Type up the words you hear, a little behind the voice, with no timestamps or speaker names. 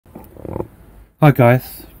Hi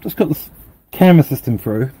guys, just got this camera system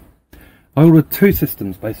through. I ordered two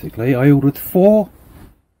systems basically. I ordered 4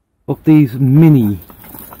 of these mini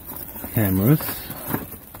cameras.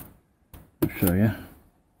 I'll show you.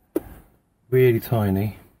 Really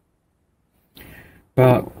tiny.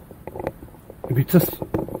 But if you just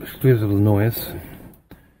excuse all the noise,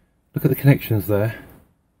 look at the connections there.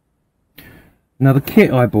 Now the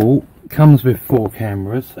kit I bought comes with 4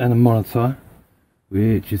 cameras and a monitor,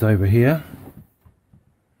 which is over here.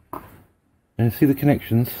 And you see the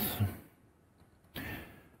connections,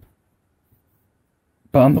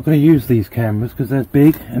 but I'm not going to use these cameras because they're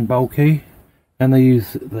big and bulky and they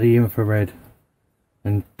use the infrared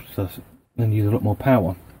and use a lot more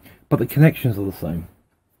power, but the connections are the same.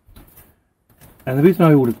 And the reason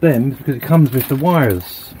I ordered them is because it comes with the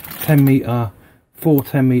wires, 4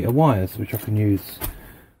 10 meter wires, which I can use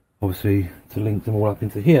obviously to link them all up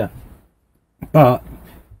into here. But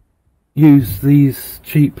use these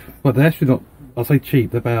cheap, well they're actually not, I'll say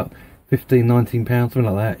cheap, they're about £15–19, something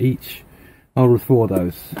like that each. I ordered 4 of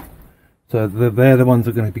those, so they're the ones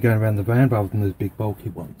that are going to be going around the van rather than those big bulky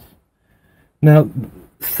ones. Now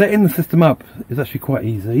setting the system up is actually quite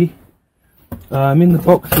easy. In the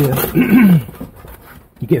box here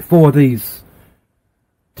you get 4 of these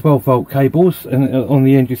 12-volt cables, and on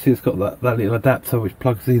the end you see it's got that little adapter which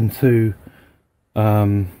plugs into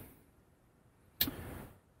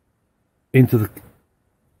the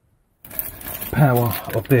power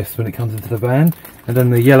of this when it comes into the van, and then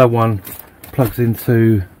the yellow one plugs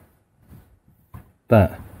into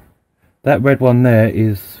that red one. There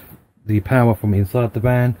is the power from inside the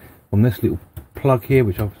van from this little plug here,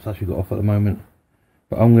 which I've actually got off at the moment,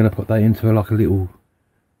 but I'm going to put that into like a little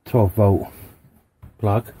 12-volt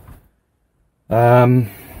plug.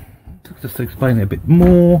 Just to explain it a bit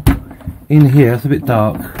more, in here it's a bit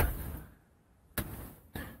dark.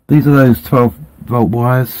 These are those 12-volt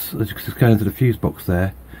wires that just go into the fuse box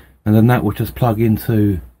there, and then that will just plug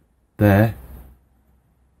into there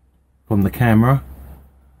from the camera,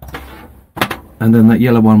 and then that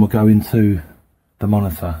yellow one will go into the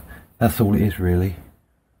monitor. That's all it is really.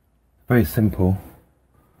 Very simple.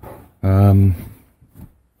 There's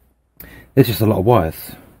just a lot of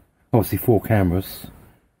wires. Obviously 4 cameras.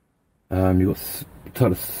 You've got a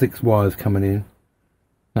total of 6 wires coming in.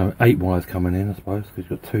 No, 8 wires coming in, I suppose, because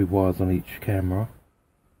you've got 2 wires on each camera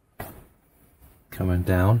coming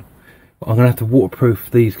down. But I'm going to have to waterproof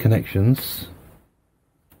these connections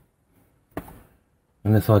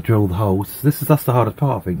unless I drill the holes. That's the hardest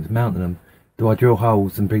part, I think, is mounting them. Do I drill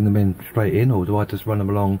holes and bring them in straight in, or do I just run them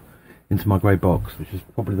along into my grey box, which is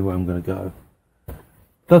probably the way I'm going to go. It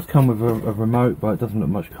does come with a remote, but it doesn't look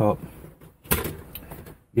much cop.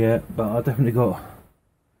 Yeah, but I definitely got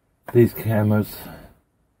these cameras,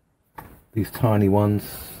 these tiny ones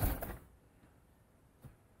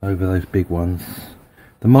over those big ones.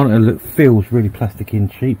 The monitor feels really plastic in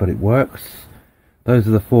cheap, but it works. Those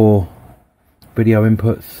are the 4 video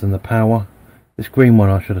inputs and the power. This green one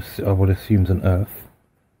I would assume is an earth,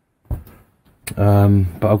 but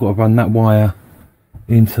I've got to run that wire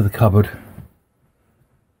into the cupboard,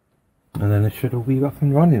 and then it should all be up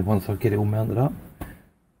and running once I get it all mounted up.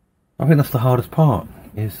 I think that's the hardest part,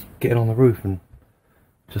 is getting on the roof and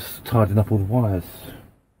just tidying up all the wires.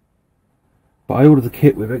 But I ordered the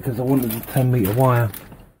kit with it because I wanted a 10 meter wire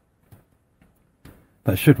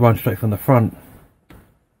that should run straight from the front,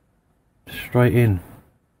 straight in.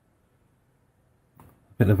 I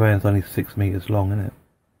think the van's only 6 meters long, isn't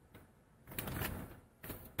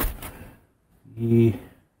it? Yeah.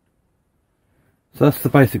 So that's the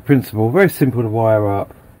basic principle. Very simple to wire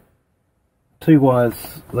up. 2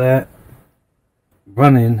 wires there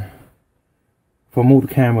running from all the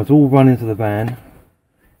cameras, all run into the van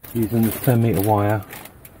using this 10 meter wire.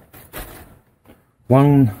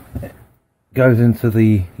 One goes into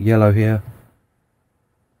the yellow here,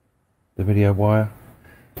 the video wire,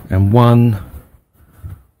 and one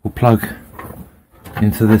will plug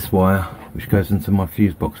into this wire, which goes into my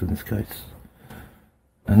fuse box in this case.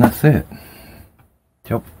 And that's it.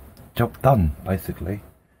 Job done, basically.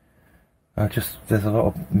 There's a lot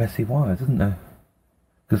of messy wires, isn't there?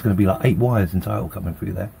 There's going to be like 8 wires in total coming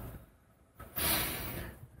through there.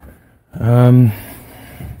 And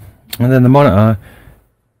then the monitor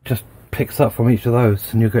just picks up from each of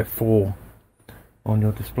those, and you'll get 4 on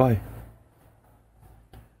your display.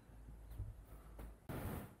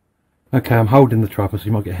 Okay, I'm holding the tripod so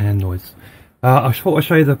you might get hand noise. I thought I'd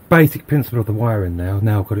show you the basic principle of the wiring now.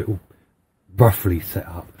 Now I've got it all roughly set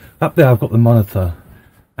up. Up there I've got the monitor,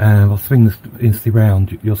 and I'll swing this instantly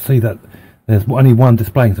round. You'll see that there's only one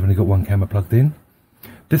display, so I've only got 1 camera plugged in.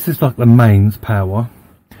 This is like the mains power.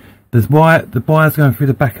 There's wire, the wire's going through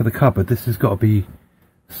the back of the cupboard. This has got to be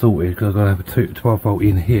sorted because I've got to have a 12 volt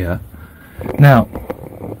in here. Now,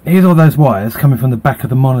 here's all those wires coming from the back of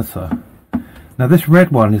the monitor. Now this red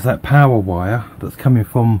one is that power wire that's coming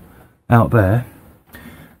from out there.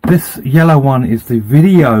 This yellow one is the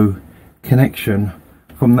video connection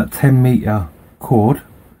from that 10 meter cord,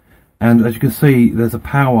 and as you can see there's a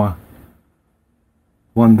power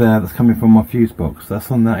one there that's coming from my fuse box. That's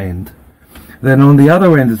on that end. Then on the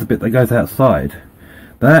other end is a bit that goes outside.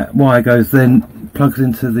 That wire goes then plugs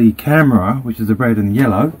into the camera, which is the red and the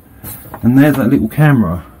yellow, and there's that little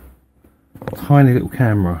camera, tiny little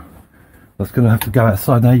camera that's going to have to go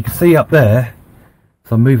outside. Now you can see up there,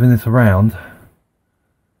 so I'm moving this around,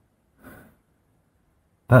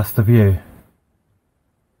 that's the view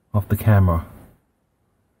of the camera.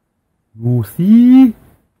 We'll see.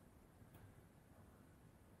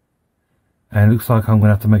 And it looks like I'm going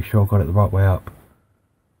to have to make sure I've got it the right way up.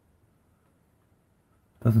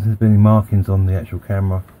 Doesn't seem to be any markings on the actual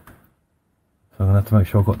camera, so I'm going to have to make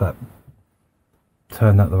sure I've got that,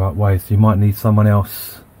 turn that the right way. So you might need someone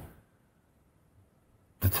else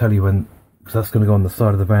to tell you when, because that's going to go on the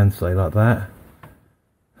side of the van, say like that.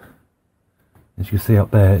 As you can see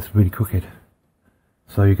up there, it's really crooked,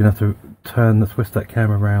 so you're going to have to turn, twist that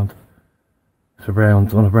camera around. It's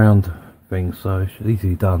around on a round thing, so it's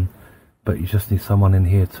easily done, but you just need someone in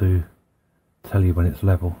here to tell you when it's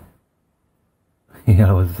level.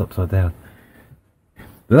 Otherwise it's upside down.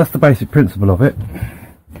 But that's the basic principle of it.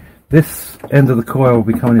 This end of the coil will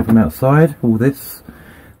be coming in from outside. All this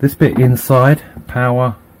bit inside,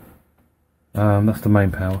 power, that's the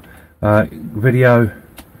main power, video,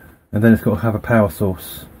 and then it's got to have a power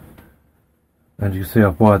source. And you can see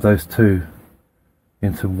I've wired those two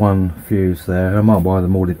into one fuse there. I might wire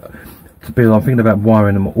them all in. I'm thinking about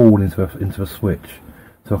wiring them all into a switch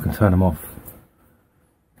so I can turn them off,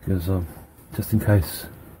 because just in case.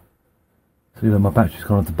 See that my battery's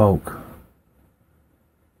gone into bulk,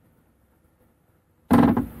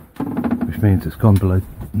 which means it's gone below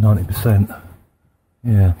 90%.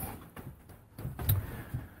 Yeah.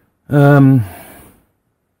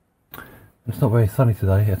 It's not very sunny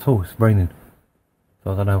today at all. It's raining,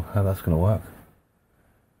 so I don't know how that's going to work.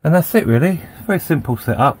 And that's it really. Very simple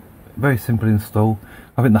setup, very simple install.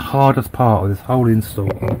 I think the hardest part of this whole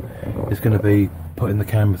install is going to be putting the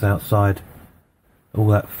cameras outside. All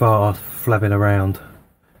that fast flabbing around.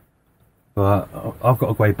 But I've got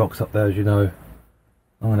a grey box up there, as you know.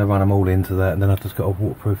 I'm going to run them all into that, and then I've just got to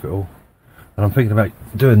waterproof it all. And I'm thinking about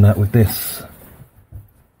doing that with this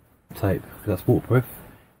tape, because that's waterproof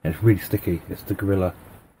and it's really sticky. It's the Gorilla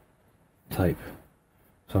tape,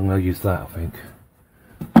 so I'm going to use that, I think.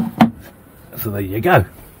 So there you go.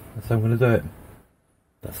 That's how I'm going to do it.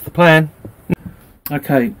 That's the plan.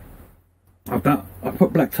 Okay, I've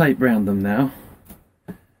put black tape around them now,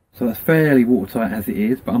 so that's fairly watertight as it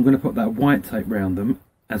is, but I'm going to put that white tape around them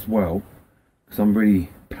as well, because I'm really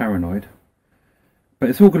paranoid. But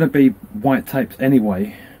it's all going to be white taped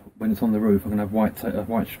anyway. When it's on the roof, I'm going to have white tape, a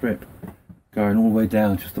white strip going all the way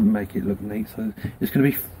down just to make it look neat. So it's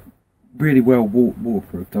going to be really well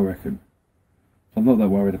waterproofed, I reckon. So I'm not that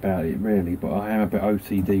worried about it really, but I am a bit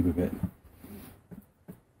OCD with it.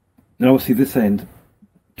 And obviously this end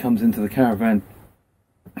comes into the caravan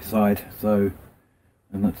side, so,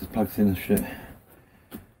 and that just plugs in and shit.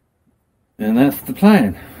 And that's the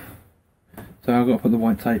plan. So I've got to put the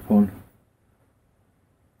white tape on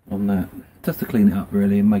that, just to clean it up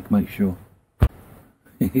really and make sure.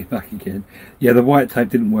 Back again. Yeah, the white tape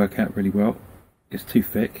didn't work out really well. It's too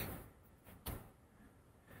thick,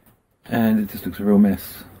 and it just looks a real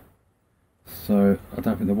mess. So I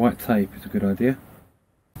don't think the white tape is a good idea.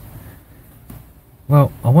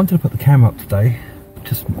 Well, I wanted to put the camera up today,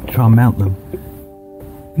 just try and mount them.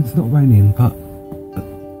 It's not raining, but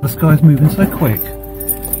the sky's moving so quick.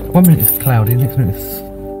 1 minute it's cloudy, next minute it's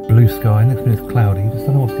blue sky, next minute it's cloudy. You just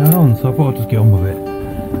don't know what's going on, so I thought I'd just get on with it.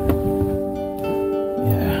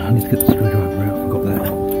 Yeah, I need to get the screwdriver out, I forgot that.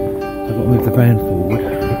 So I've got to move the van forward.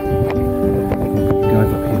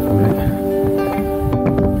 Guys up here for a minute.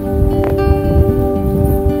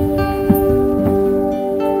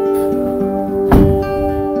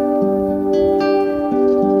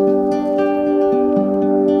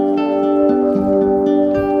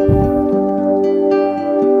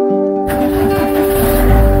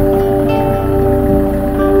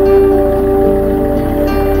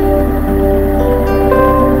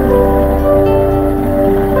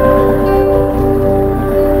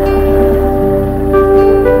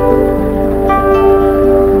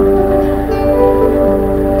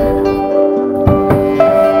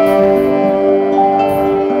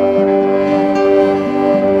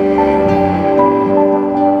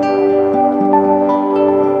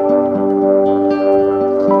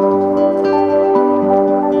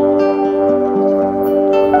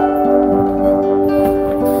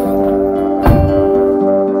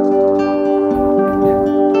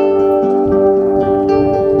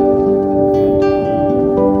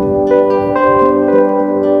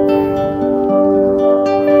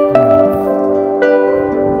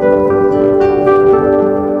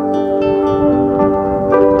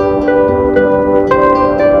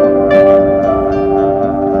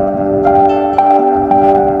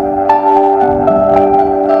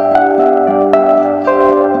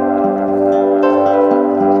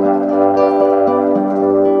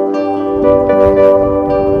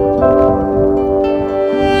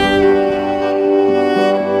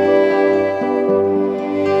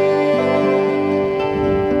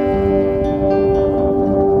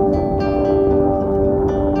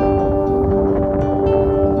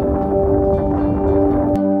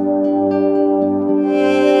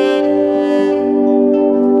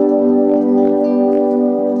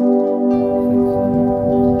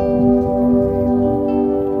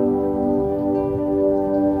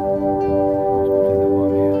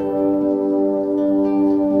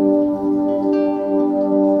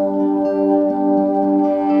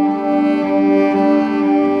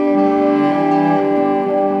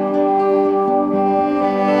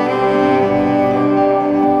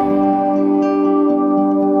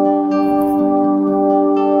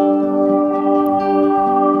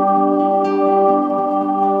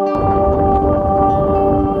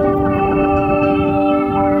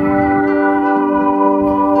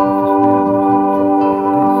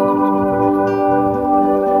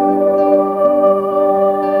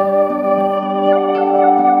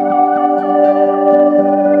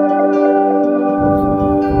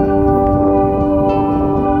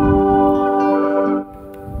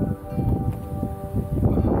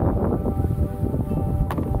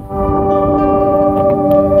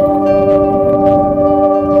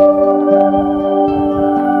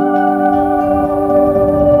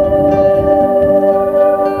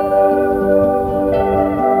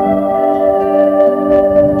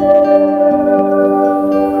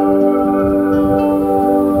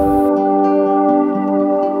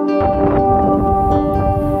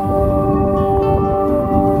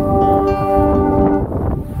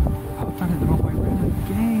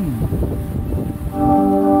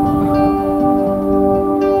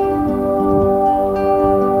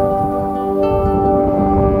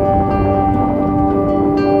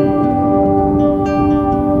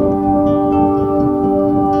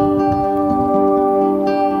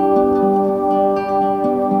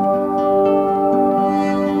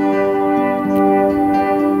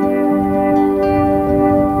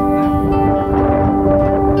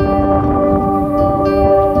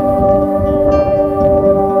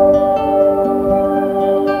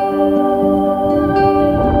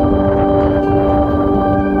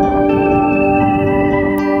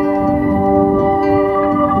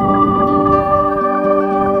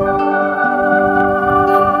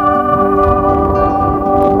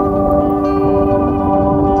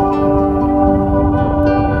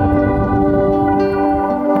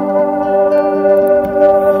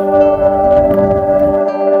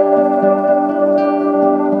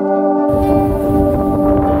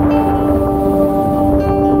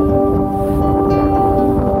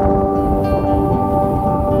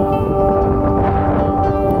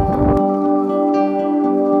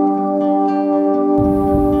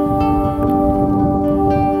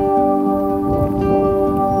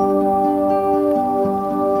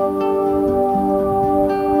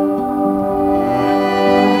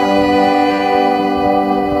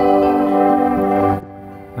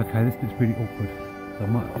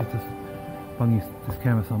 to just bung this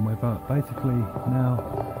camera somewhere, but basically now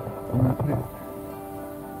I'm going to put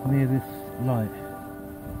it near this light,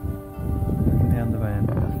 looking down the van.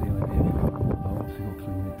 That's the idea. I've obviously got to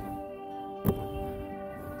clean it.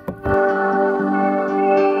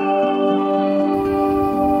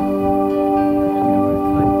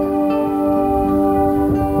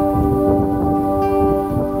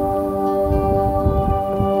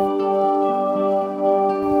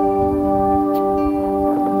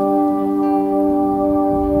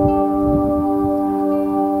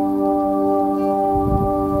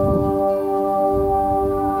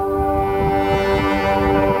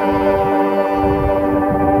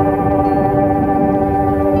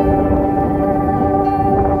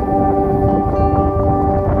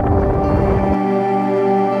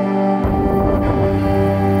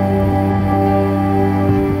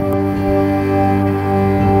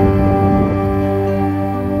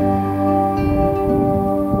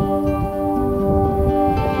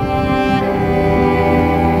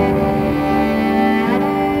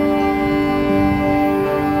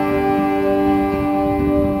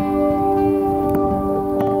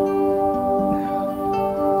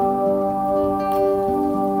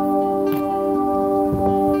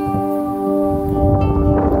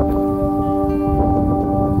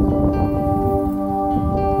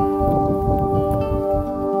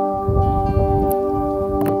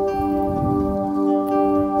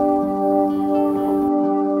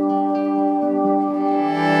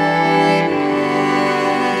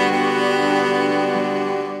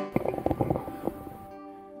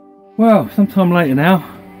 Well, sometime later now,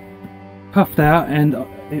 puffed out, and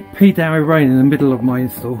it peed down with rain in the middle of my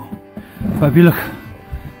install. But if you look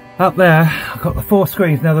up there, I've got the 4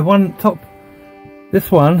 screens. Now the one top, this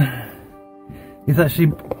one, is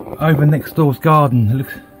actually over next door's garden. It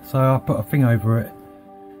looks, so I put a thing over it,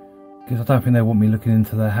 because I don't think they want me looking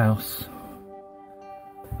into their house.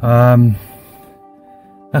 That's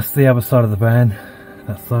the other side of the van,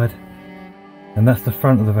 that side. And that's the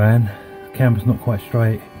front of the van. The camera's not quite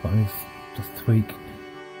straight, but I need to just tweak.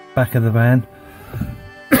 Back of the van.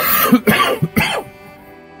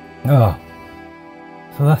 Oh,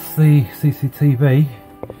 so that's the CCTV.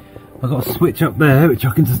 I've got a switch up there which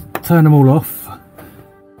I can just turn them all off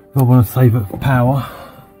if I want to save up power.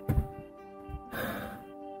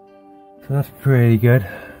 So that's pretty good.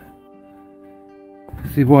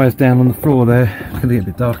 See wires down on the floor there. It's going to get a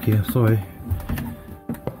bit dark here, sorry.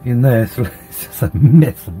 In there, so it's just a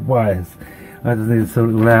mess of wires. I just need to sort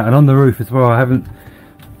it all out. And on the roof as well, I haven't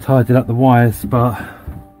tidied up the wires, but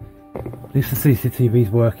at least the CCTV's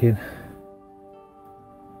working.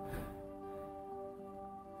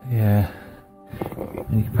 Yeah.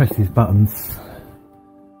 And you can press these buttons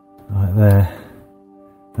right there.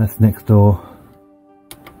 That's next door.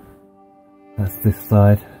 That's this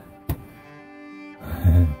side.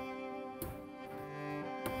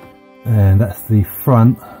 And that's the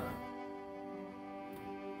front.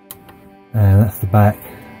 And that's the back.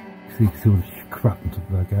 So you can see all the crap on top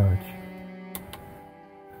of our garage.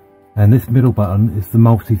 And this middle button is the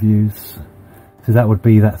multi-views. So that would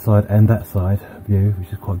be that side and that side view,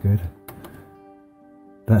 which is quite good.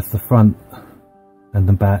 That's the front and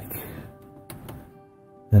the back.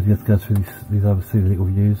 Then you have to go through these other silly little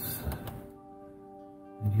views.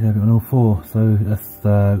 And you can have it on all 4. So that's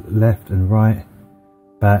left and right,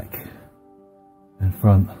 back and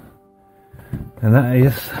front. And that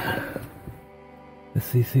is the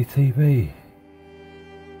CCTV.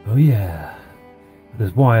 Oh yeah.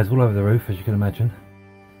 There's wires all over the roof, as you can imagine.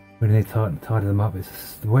 Really need to tidy them up.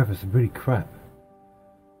 The weather's really crap.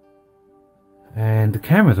 And the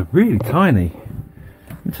cameras are really tiny.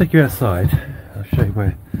 Let me take you outside. I'll show you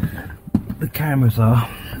where the cameras are.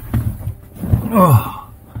 Oh,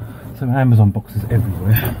 some Amazon boxes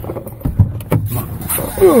everywhere.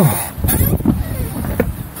 Oh.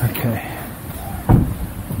 Okay.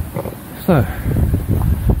 So,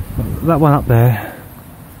 that one up there.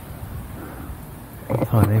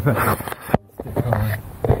 Tiny, but I've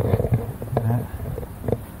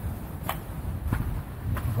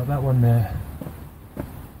got that one there.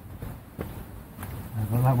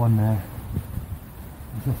 I've got that one there.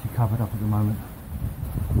 It's actually covered up at the moment.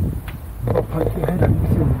 I'll poke your head up and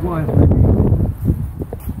see the wires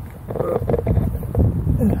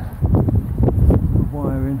maybe. The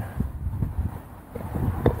wiring.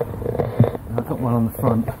 And I've got one on the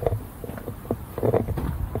front.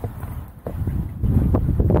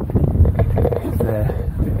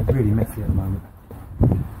 Really messy at the moment.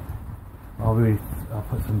 I'll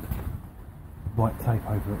put some white tape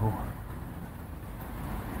over it all.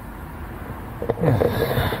 Yeah.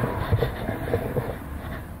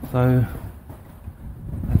 So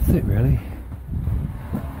that's it really.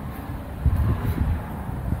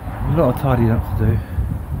 A lot of tidying up to do,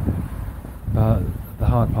 but the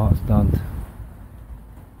hard part's done.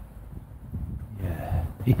 Yeah.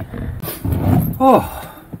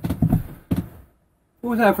 Oh,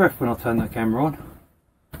 always out of breath when I turn that camera on.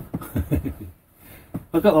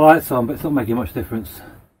 I've got the lights on, but it's not making much difference.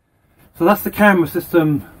 So that's the camera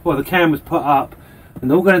system. Well, the camera's put up, and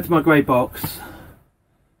they're all going into my grey box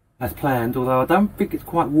as planned. Although I don't think it's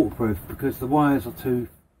quite waterproof because the wires are too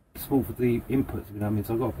small for the inputs. You know what I mean?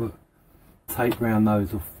 So I've got to put tape around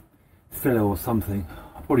those, or filler or something.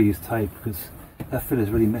 I'll probably use tape because that filler is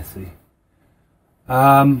really messy.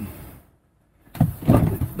 But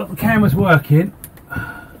the camera's working.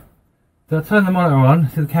 So I turn the monitor on,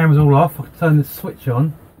 see the camera's all off, I can turn the switch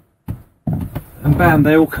on and bam,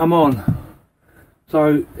 they all come on.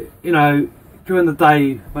 So, you know, during the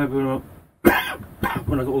day, maybe when I've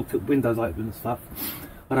got all the windows open and stuff,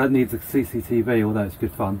 I don't need the CCTV, although it's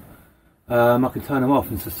good fun. I can turn them off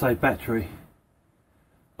and just save battery.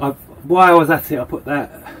 While I was at it, I put that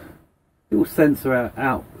little sensor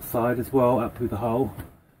outside as well, up through the hole.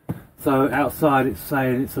 So outside it's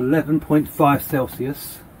saying it's 11.5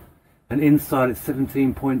 Celsius. And inside it's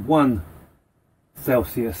 17.1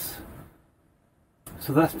 Celsius,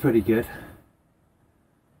 so that's pretty good.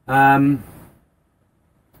 So I'm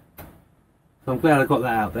glad I got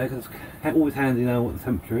that out there because it's always handy to know what the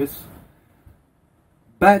temperature is.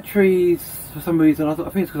 Batteries, for some reason, I think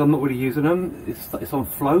it's because I'm not really using them. It's on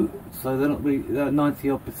float, so they're not really, they're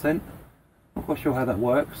 90% odd. Not quite sure how that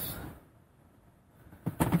works.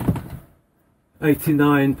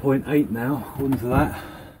 89.8 now, according to that.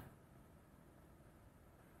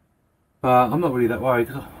 But I'm not really that worried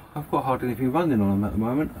because I've got hardly anything running on them at the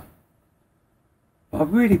moment. But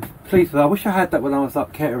I'm really pleased with that. I wish I had that when I was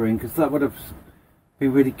up Kettering because that would have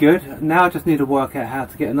been really good. Now I just need to work out how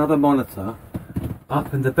to get another monitor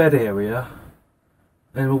up in the bed area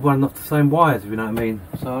and we'll run off the same wires, if you know what I mean.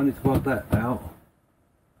 So I need to work that out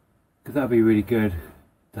because that would be really good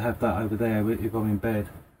to have that over there if I'm in bed.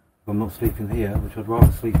 If I'm not sleeping here, which I'd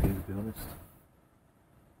rather sleep here, to be honest.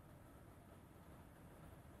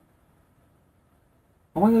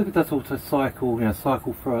 I wonder if it does auto cycle, you know,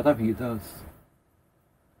 cycle through. I don't think it does.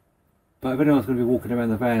 But if anyone's going to be walking around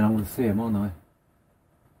the van, I'm going to see them, aren't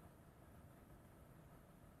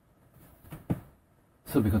I?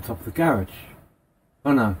 Something on top of the garage.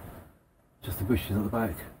 Oh no, just the bushes at the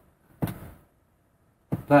back.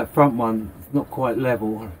 That front one is not quite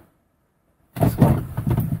level. This one.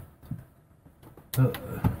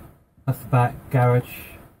 That's the back garage.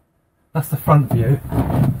 That's the front view.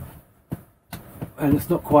 And it's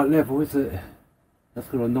not quite level, is it? That's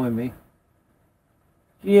going to annoy me.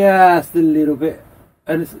 Yeah, it's a little bit.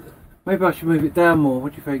 And it's, maybe I should move it down more.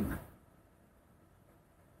 What do you think?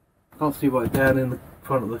 Can't see right down in the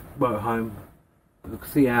front of the motorhome. I can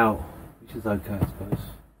see out, which is okay, I suppose.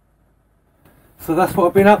 So that's what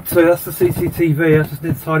I've been up to. That's the CCTV. I just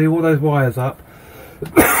need to tidy all those wires up.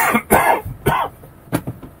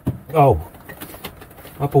 Oh,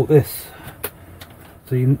 I bought this.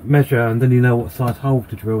 So you measure and then you know what size hole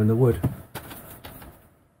to drill in the wood.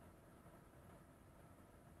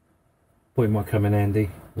 Thought it might come in handy,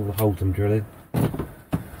 all the holes I'm drilling.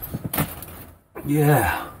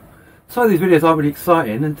 Yeah. So these videos aren't really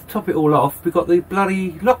exciting, and to top it all off, we've got the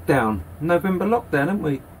bloody lockdown, November lockdown, haven't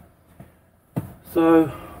we?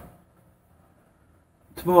 So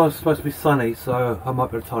tomorrow's supposed to be sunny, so I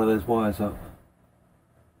might be able to tie those wires up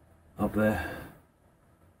there.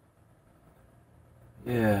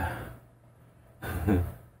 Yeah.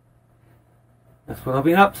 That's what I've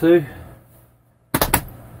been up to.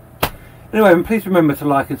 Anyway, please remember to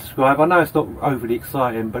like and subscribe. I know it's not overly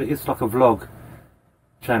exciting, but it is like a vlog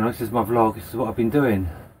channel. This is my vlog. This is what I've been doing.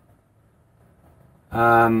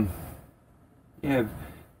 Yeah,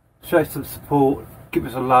 show some support. Give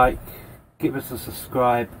us a like. Give us a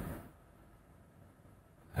subscribe.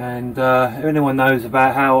 And if anyone knows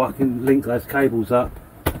about how I can link those cables up,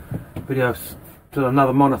 videos to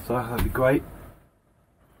another monitor, that'd be great.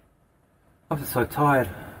 I'm just so tired.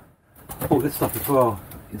 I bought this stuff as well.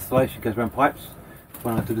 Installation goes around pipes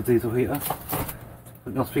when I do the diesel heater. I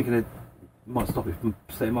was thinking it might stop it from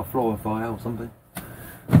setting my floor on fire or something.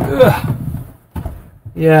 Ugh.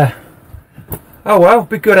 Yeah. Oh well,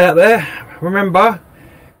 be good out there. Remember,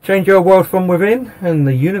 change your world from within and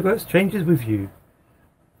the universe changes with you.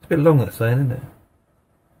 It's a bit long that saying, isn't it?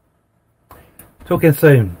 Talking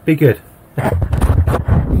soon. Be good.